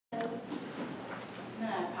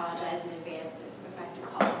apologize in advance if I have to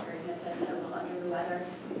call during this. I'm a little under the weather.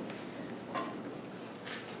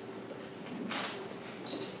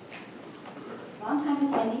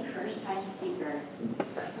 Long-time attendee, first-time speaker.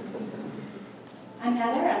 I'm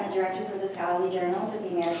Heather. I'm the director for the scholarly journals at the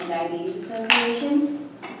American Diabetes Association.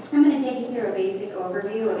 I'm going to take you through a basic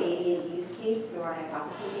overview of ADA's use case for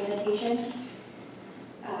hypothesis annotations.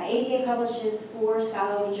 ADA publishes 4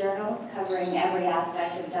 scholarly journals covering every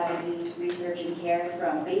aspect of diabetes research and care,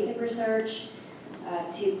 from basic research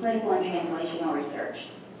to clinical and translational research.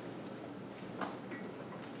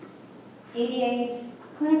 ADA's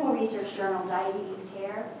clinical research journal, Diabetes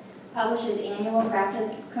Care, publishes annual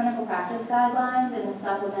clinical practice guidelines and a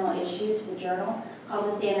supplemental issue to the journal called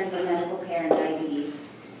the Standards of Medical Care in Diabetes.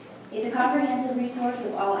 It's a comprehensive resource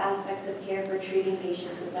of all aspects of care for treating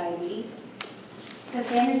patients with diabetes. The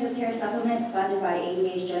Standards of Care supplement is funded by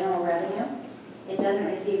ADA's general revenue. It doesn't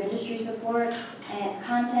receive industry support, and its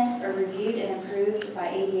contents are reviewed and approved by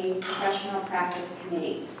ADA's Professional Practice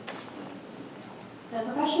Committee. The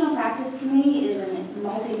Professional Practice Committee is a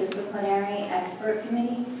multidisciplinary expert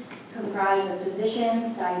committee comprised of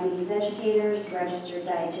physicians, diabetes educators, registered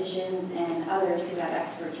dietitians, and others who have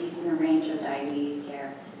expertise in a range of diabetes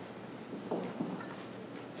care.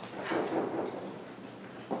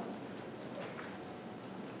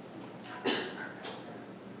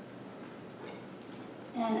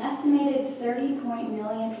 An estimated 30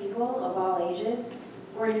 million people of all ages,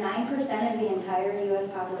 or 9% of the entire U.S.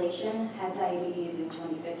 population, had diabetes in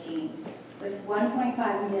 2015, with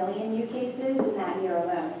 1.5 million new cases in that year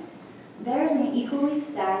alone. There's an equally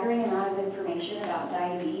staggering amount of information about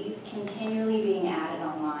diabetes continually being added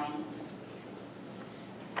online.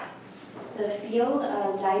 The field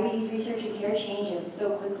of diabetes research and care changes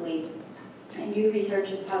so quickly, and new research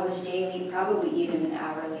is published daily, probably even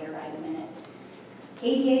hourly or by the minute.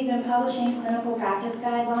 ADA has been publishing clinical practice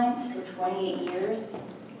guidelines for 28 years,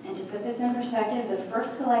 and to put this in perspective, the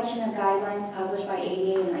first collection of guidelines published by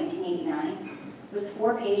ADA in 1989 was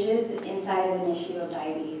 4 pages inside of an issue of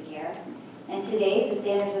Diabetes Care, and today the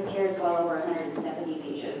Standards of Care is well over 170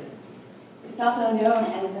 pages. It's also known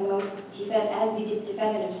as the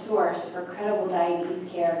definitive source for credible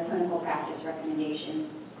diabetes care clinical practice recommendations.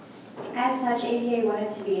 As such, ADA wanted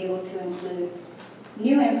to be able to include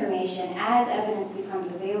new information as evidence becomes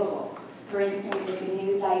available. For instance, if a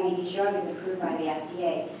new diabetes drug is approved by the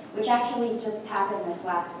FDA, which actually just happened this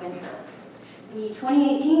last winter. The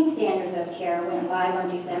 2018 Standards of Care went live on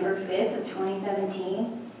December 5th of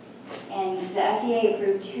 2017, and the FDA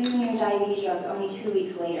approved 2 new diabetes drugs only 2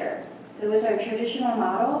 weeks later. So with our traditional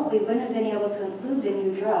model, we wouldn't have been able to include the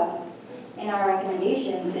new drugs in our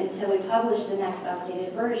recommendations until we published the next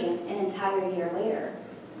updated version an entire year later.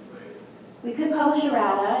 We could publish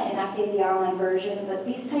errata and update the online version, but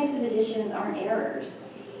these types of additions aren't errors,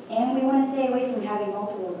 and we want to stay away from having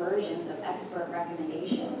multiple versions of expert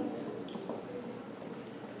recommendations.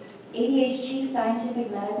 ADA's Chief Scientific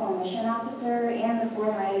Medical and Mission Officer and the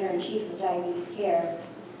former Editor-in-Chief of Diabetes Care,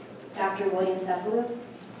 Dr. William Cephalou,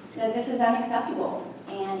 said this is unacceptable,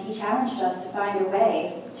 and he challenged us to find a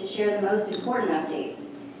way to share the most important updates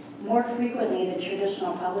more frequently than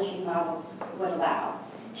traditional publishing models would allow,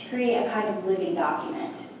 to create a kind of living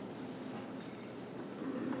document.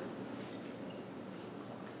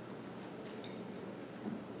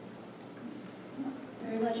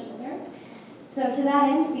 Very legible there. So to that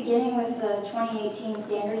end, beginning with the 2018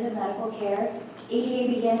 Standards of Medical Care, ADA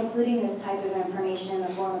began including this type of information in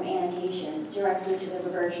the form of annotations directly to the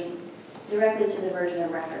version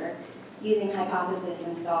of record, using Hypothesis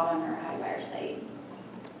installed on our HighWire site.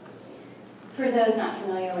 For those not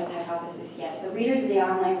familiar with Hypothes yet, the readers of the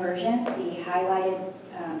online version see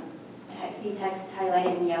text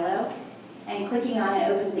highlighted in yellow, and clicking on it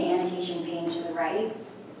opens the annotation pane to the right,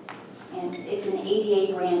 and it's an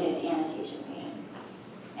ADA branded annotation pane.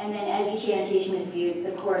 And then as each annotation is viewed,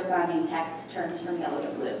 the corresponding text turns from yellow to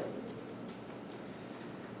blue.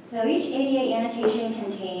 So each ADA annotation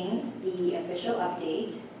contains the official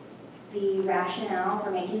update, the rationale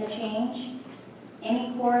for making the change,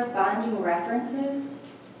 any corresponding references,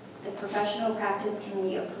 the Professional Practice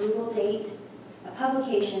Committee approval date, a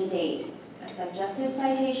publication date, a suggested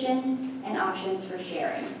citation, and options for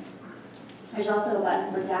sharing. There's also a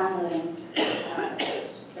button for downloading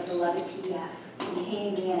the beloved PDF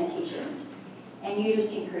containing the annotations, and users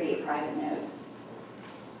can create private notes.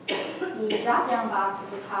 The drop-down box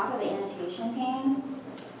at the top of the annotation pane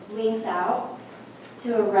links out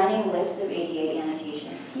to a running list of ADA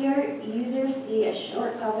annotations. Here, users see a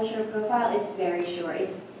short publisher profile. It's very short.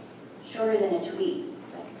 It's shorter than a tweet,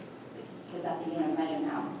 because that's a unit of measure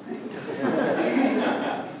now.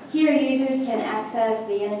 Here, users can add access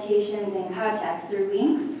the annotations in context through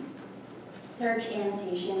links, search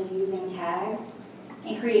annotations using tags,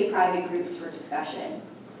 and create private groups for discussion.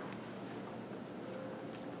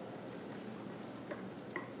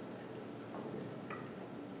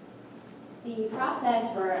 The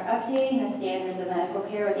process for updating the standards of medical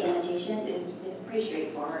care with annotations is pretty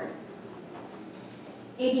straightforward.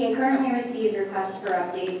 ADA currently receives requests for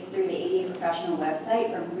updates through the ADA professional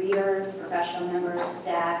website from readers, professional members,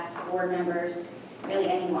 staff, board members, really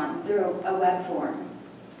anyone, through a web form.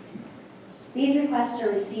 These requests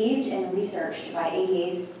are received and researched by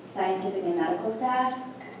ADA's scientific and medical staff,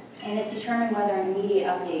 and it's determined whether an immediate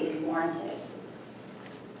update is warranted.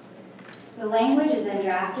 The language is then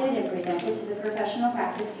drafted and presented to the Professional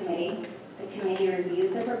Practice Committee. The committee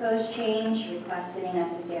reviews the proposed change, requests any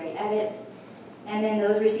necessary edits, and then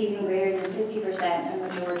those receiving greater than 50% of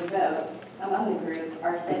majority vote among the group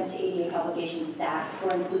are sent to ADA publication staff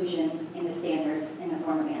for inclusion in the standards in the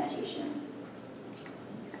form of annotations.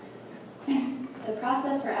 The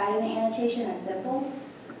process for adding the annotation is simple.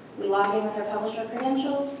 We log in with our publisher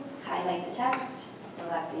credentials, highlight the text,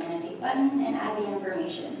 select the annotate button, and add the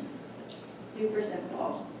information. Super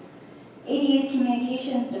simple. ADA's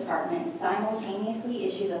communications department simultaneously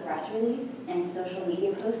issues a press release and social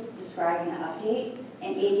media posts describing the update,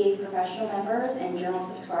 and ADA's professional members and journal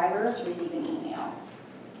subscribers receive an email.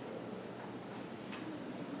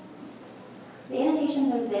 The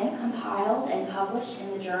annotations are then compiled and published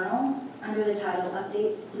in the journal under the title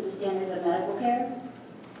Updates to the Standards of Medical Care.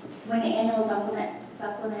 When the annual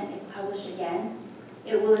supplement is published again,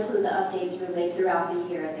 it will include the updates relayed throughout the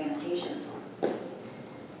year as annotations.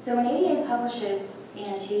 So when ADA publishes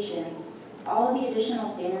annotations, all of the additional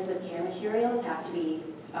standards of care materials have to be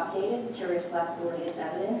updated to reflect the latest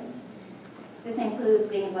evidence. This includes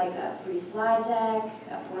things like a free slide deck,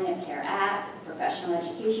 a point of care app, professional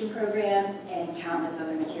education programs, and countless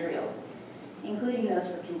other materials, including those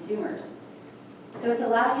for consumers. So it's a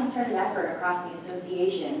lot of concerted effort across the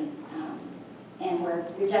association, and we're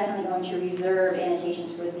definitely going to reserve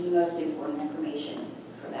annotations for the most important information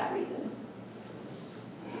for that reason.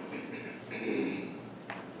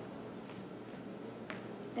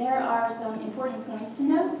 There are some important points to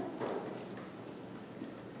note.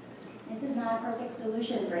 This is not a perfect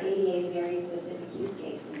solution for ADA's very specific use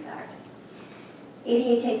case, in fact.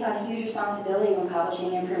 ADA takes on a huge responsibility when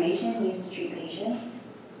publishing information used to treat patients.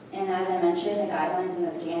 And as I mentioned, the guidelines and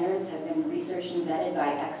the standards have been researched and vetted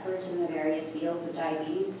by experts in the various fields of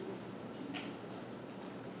diabetes.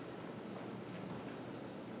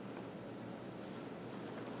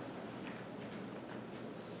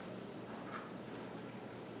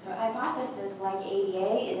 So Hypothes.is, like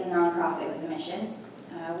ADA, is a nonprofit with a mission,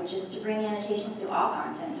 which is to bring annotations to all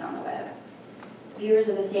content on the web. Viewers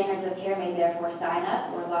of the standards of care may therefore sign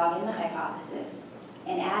up or log into Hypothes.is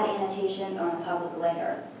and add annotations on a public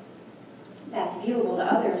layer that's viewable to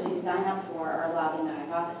others who sign up for or log into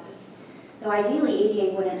Hypothes.is. So ideally,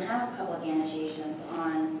 ADA wouldn't have public annotations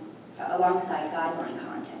alongside guideline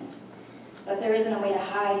content. But there isn't a way to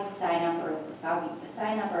hide sign up or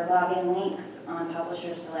login links on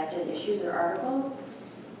publishers' selected issues or articles,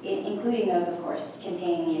 including those, of course,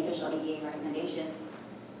 containing the official ADA recommendation.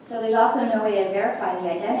 So there's also no way to verify the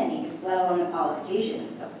identities, let alone the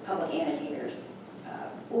qualifications of public annotators,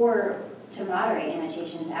 or to moderate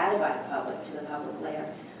annotations added by the public to the public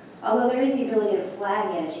layer. Although there is the ability to flag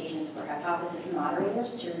annotations for Hypothes.is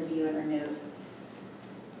moderators to review and remove.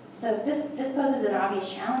 So this poses an obvious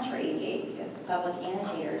challenge for ADA because public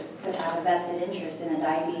annotators could have a vested interest in a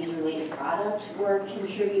diabetes-related product or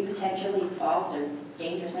contribute potentially false or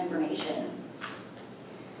dangerous information.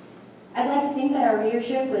 I'd like to think that our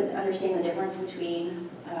readership would understand the difference between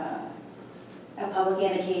a public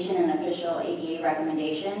annotation and an official ADA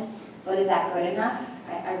recommendation, but is that good enough?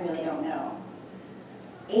 I really don't know.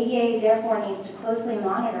 ADA therefore needs to closely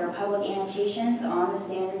monitor public annotations on the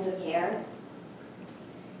standards of care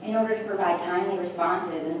in order to provide timely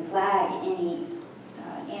responses and flag any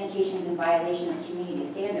annotations in violation of community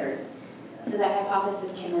standards so that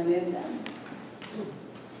Hypothes.is can remove them.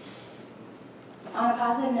 On a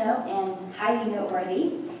positive note and highly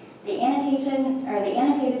noteworthy, the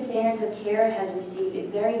annotated standards of care has received a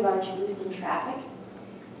very large boost in traffic.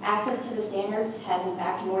 Access to the standards has in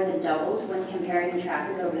fact more than doubled when comparing the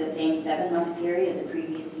traffic over the same 7-month period of the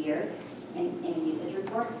previous year in usage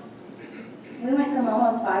reports. We went from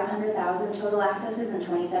almost 500,000 total accesses in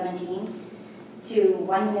 2017 to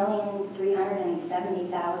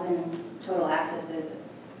 1,370,000 total accesses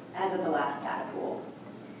as of the last data pool.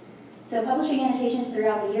 So publishing annotations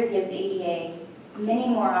throughout the year gives ADA many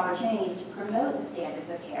more opportunities to promote the standards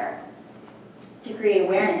of care. to create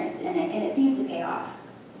awareness, and it seems to pay off.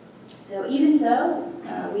 So even so,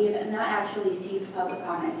 we have not actually received public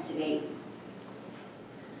comments to date.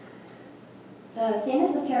 The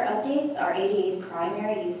standards of care updates are ADA's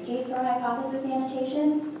primary use case for hypothesis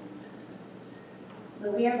annotations,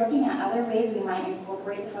 but we are looking at other ways we might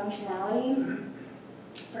incorporate the functionality.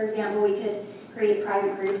 For example, we could create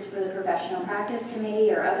private groups for the professional practice committee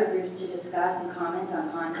or other groups to discuss and comment on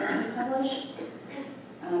content we publish,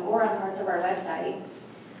 or on parts of our website.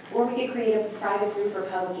 Or we could create a private group for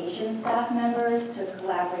publication staff members to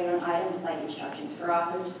collaborate on items like instructions for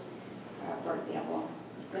authors, for example.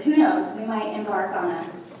 But who knows, we might embark on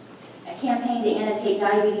a campaign to annotate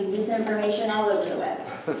diabetes misinformation all over the web.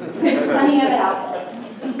 There's plenty of it out there.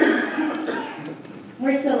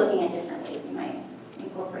 We're still looking at different ways we might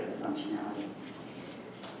incorporate the functionality.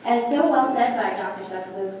 As so well said by Dr.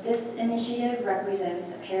 Cephalou, this initiative represents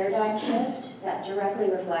a paradigm shift that directly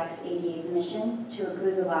reflects ADA's mission to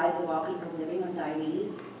improve the lives of all people living with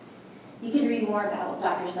diabetes. You can read more about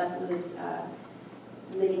Dr. Cefalou's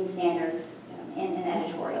living standards in an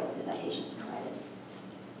editorial with the citations provided.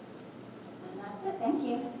 And that's it. Thank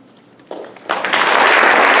you.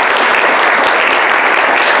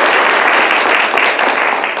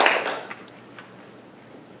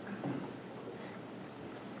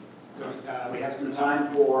 We have some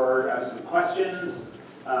time for some questions.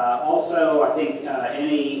 Also, I think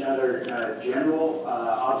any other general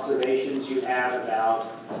observations you have about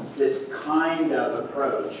this kind of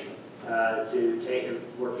approach to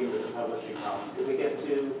working with the publishing problem. Could we get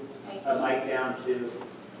to a mic down to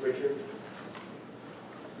Richard?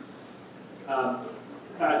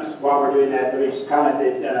 While we're doing that, let me just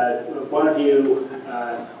comment that one of you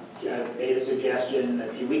made a suggestion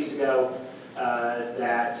a few weeks ago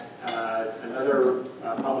that another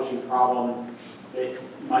publishing problem that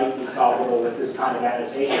might be solvable with this kind of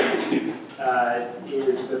annotation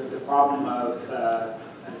is the problem of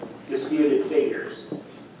disputed figures.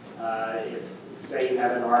 If, say, you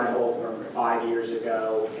have an article from 5 years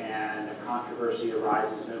ago and a controversy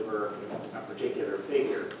arises over a particular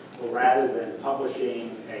figure, well, rather than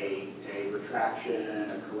publishing a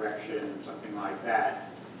retraction, a correction, something like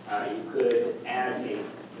that, you could annotate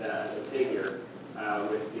the figure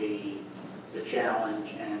with the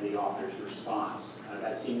challenge and the author's response.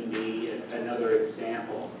 That seemed to be another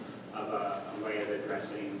example of a way of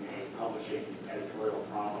addressing a publishing editorial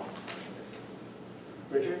problem.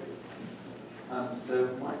 Richard? So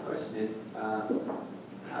my question is,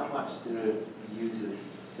 how much do users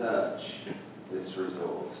search this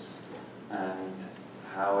resource, and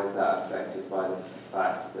how is that affected by the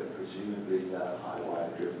fact that presumably the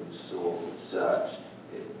HighWire-driven search,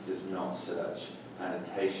 it does not search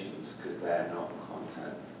annotations because they're not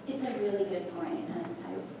content? It's a really good point, and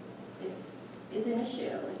it's an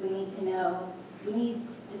issue. Like, we need to know, we need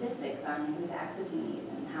statistics on who's accessing these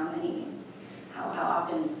and how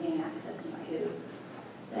often it's being accessed and by who.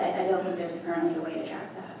 But I don't think there's currently a way to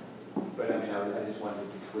track that. But I mean, I just wondered,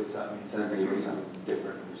 with certainly with some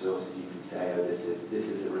different resources, you can say, oh, this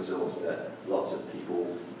is a resource that lots of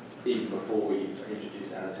people, even before we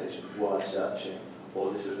introduced annotation, were searching,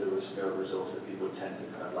 or this is a resource that people tend to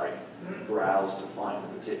kind of like browse to find a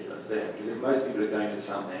particular thing. Because if most people are going to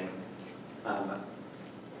something,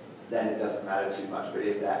 then it doesn't matter too much. But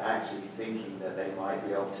if they're actually thinking that they might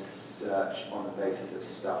be able to search on the basis of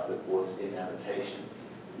stuff that was in annotations,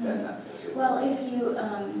 then that's a good. Well,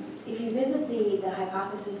 if you visit the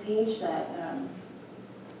hypothesis page that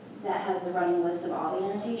has the running list of all the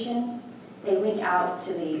annotations, they link out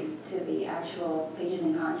to the actual pages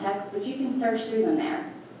in context, but you can search through them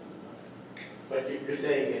there. But you're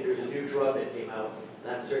saying if there's a new drug that came out,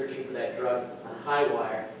 and I'm searching for that drug on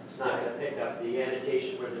HighWire, it's not going to pick up the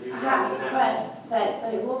annotation where the new drug is announced.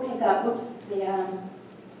 But it will pick up. Oops,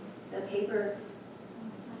 the paper.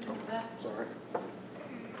 Sorry.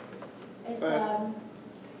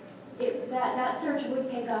 It's that search would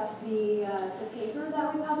pick up the paper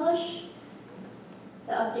that we publish,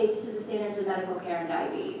 the updates to the standards of medical care and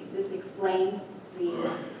diabetes. This explains the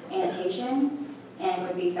annotation and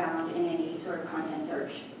would be found in any sort of content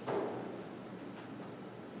search.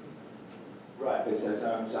 Right, but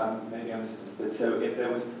so maybe I'm, but so if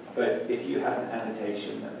there was, but if you had an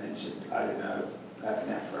annotation that mentioned, I don't know,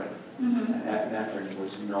 epinephrine, and epinephrine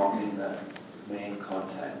was not in the main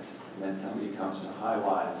content, and then somebody comes to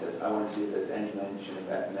HighWire and says, I want to see if there's any mention of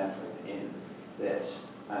epinephrine in this,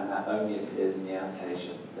 and that only appears in the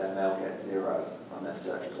annotation, then they'll get 0 on their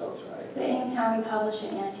search results, right? But anytime we publish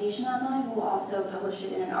an annotation online, we'll also publish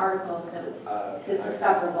it in an article so it's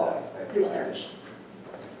discoverable through search.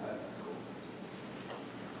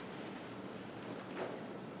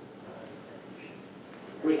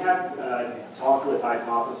 we have talked with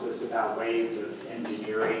Hypothes.is about ways of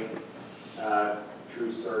engineering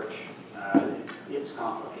true search. It's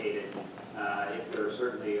complicated. If there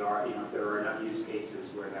certainly are, if there are enough use cases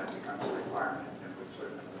where that becomes a requirement, then we'd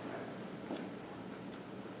certainly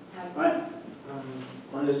look at it.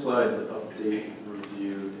 On this slide, the update,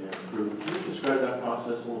 review, and improve, can you describe that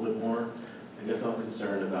process a little bit more? I guess I'm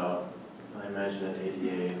concerned about, I imagine that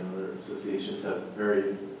ADA and other associations have a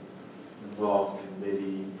very involved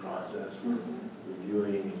committee process for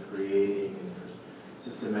reviewing and creating, and there's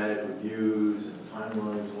systematic reviews and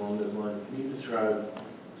timelines along those lines. Can you describe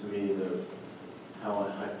to me how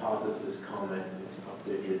a hypothesis comment is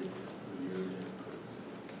updated, reviewed, and improved?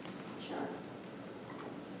 Sure.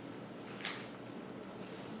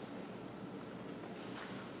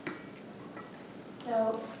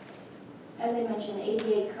 So, as I mentioned, the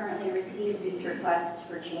ADA currently receives these requests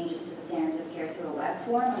for changes to the standards of care through a web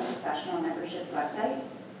form on the professional membership website.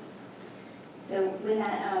 So when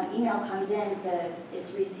that email comes in,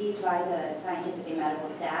 it's received by the scientific and medical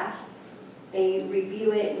staff. They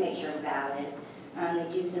review it and make sure it's valid. They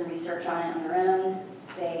do some research on it on their own.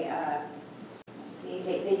 They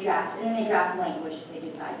they draft, and then they draft language if they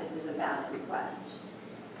decide this is a valid request.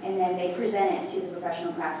 And then they present it to the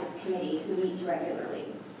professional practice committee, who meets regularly.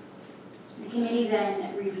 The committee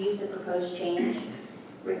then reviews the proposed change,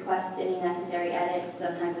 requests any necessary edits.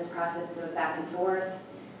 Sometimes this process goes back and forth.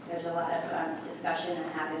 There's a lot of discussion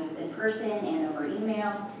that happens in person and over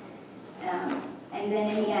email. And then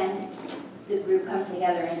in the end, the group comes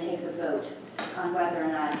together and takes a vote on whether or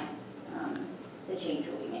not the change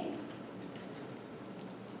will be made.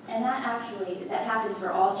 And that happens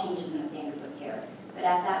for all changes in the standards of care. But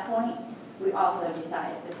at that point, we also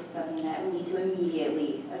decide if this is something that we need to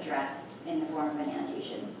immediately address in the form of an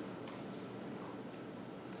annotation.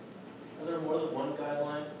 Are there more than one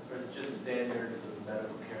guideline, or is it just standards of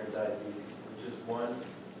medical care and diabetes? Is it just one?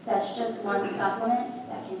 That's just one supplement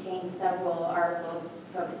that contains several articles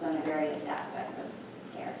focused on the various aspects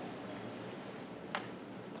of care.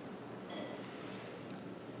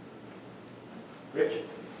 Rich?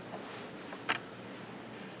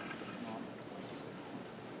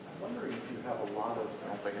 I'm wondering if you have a lot of, I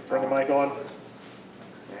don't think it's turn the mic on.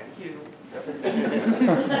 Thank you.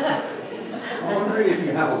 I'm wondering if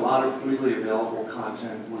you have a lot of freely available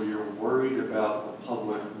content where you're worried about the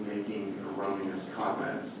public making erroneous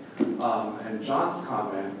comments. And John's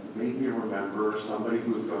comment made me remember somebody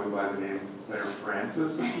who was going by the name of Claire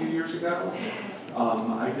Francis a few years ago.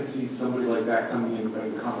 I could see somebody like that coming in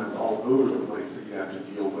with comments all over the place that you have to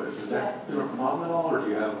deal with. Is that been a problem at all, or do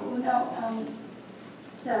you have? No.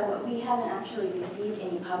 So we haven't actually received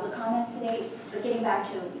any public comments today, but getting back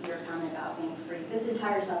to your comment about being free, this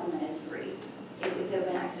entire supplement is free. It's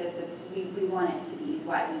open access. We want it to be as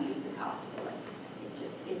widely used as possible.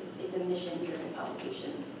 It's a mission-driven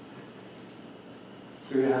publication.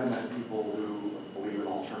 So you haven't had people who believe in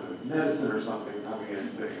alternative medicine or something coming in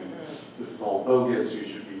and saying, this is all bogus, you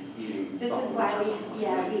should be eating This is supplements why or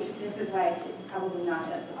something. this is why it's probably not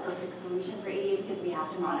a perfect solution for ADA, because we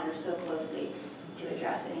have to monitor so closely to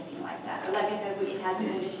address anything like that. But like I said, it hasn't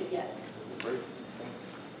been issued yet. Great, thanks.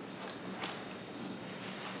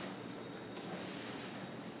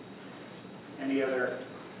 Any other?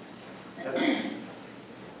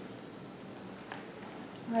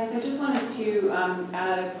 Right, so I just wanted to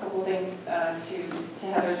add a couple things to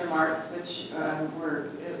Heather's remarks, which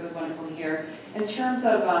it was wonderful to hear. In terms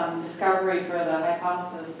of discovery for the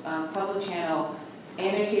Hypothesis public channel,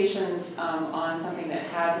 annotations on something that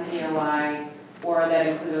has a DOI or that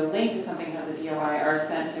include a link to something that has a DOI are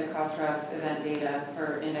sent to Crossref event data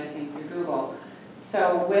for indexing through Google.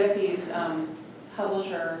 So with these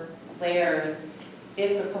publisher layers,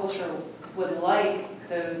 if the publisher would like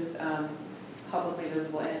those publicly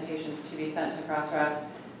visible annotations to be sent to Crossref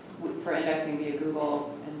for indexing via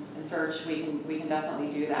Google and search, we can definitely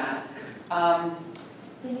do that.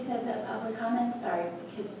 So you said the public comments, sorry,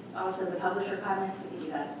 also the publisher comments, we could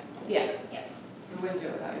do that? Yeah. Yeah. We wouldn't do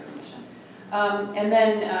it without your permission. And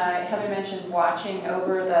then Heather mentioned watching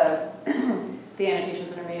over the annotations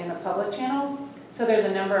that are made in the public channel. So there's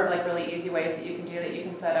a number of really easy ways that you can do that. You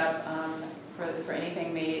can set up for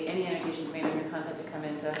anything made, any annotations made on your content to come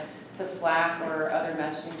into Slack or other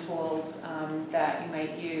messaging tools that you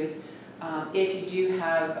might use. If you do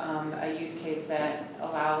have a use case that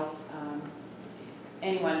allows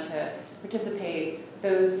anyone to participate,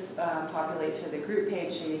 those populate to the group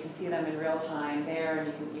page so you can see them in real time there, and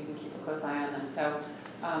you can keep a close eye on them. So,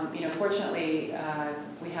 fortunately,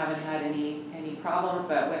 we haven't had any problems,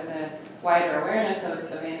 but with the wider awareness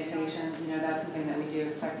of annotations, that's something that we do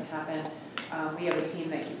expect to happen. We have a team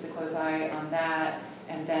that keeps a close eye on that.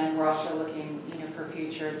 And then we're also looking, for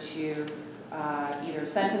future to either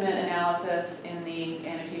sentiment analysis in the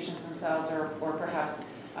annotations themselves, or perhaps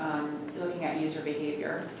looking at user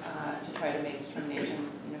behavior to try to make determination,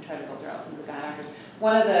 try to filter out some of the bad actors.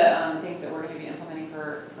 One of the things that we're going to be implementing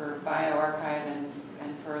for bioarchive and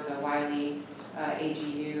for the Wiley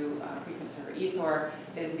AGU preprint server ESOR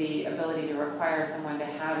is the ability to require someone to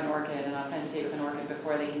have an ORCID and authenticate with an ORCID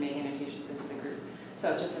before they can make annotations into the group.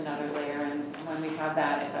 So it's just another layer, and when we have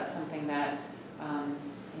that, if that's something that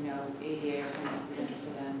ADA or someone else is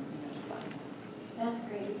interested in, just let me know. That's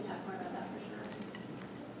great, we can talk more about that for sure.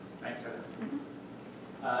 Thanks, Heather.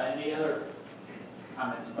 Any other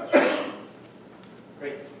comments, questions?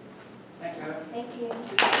 Great. Thanks, Heather. Thank you.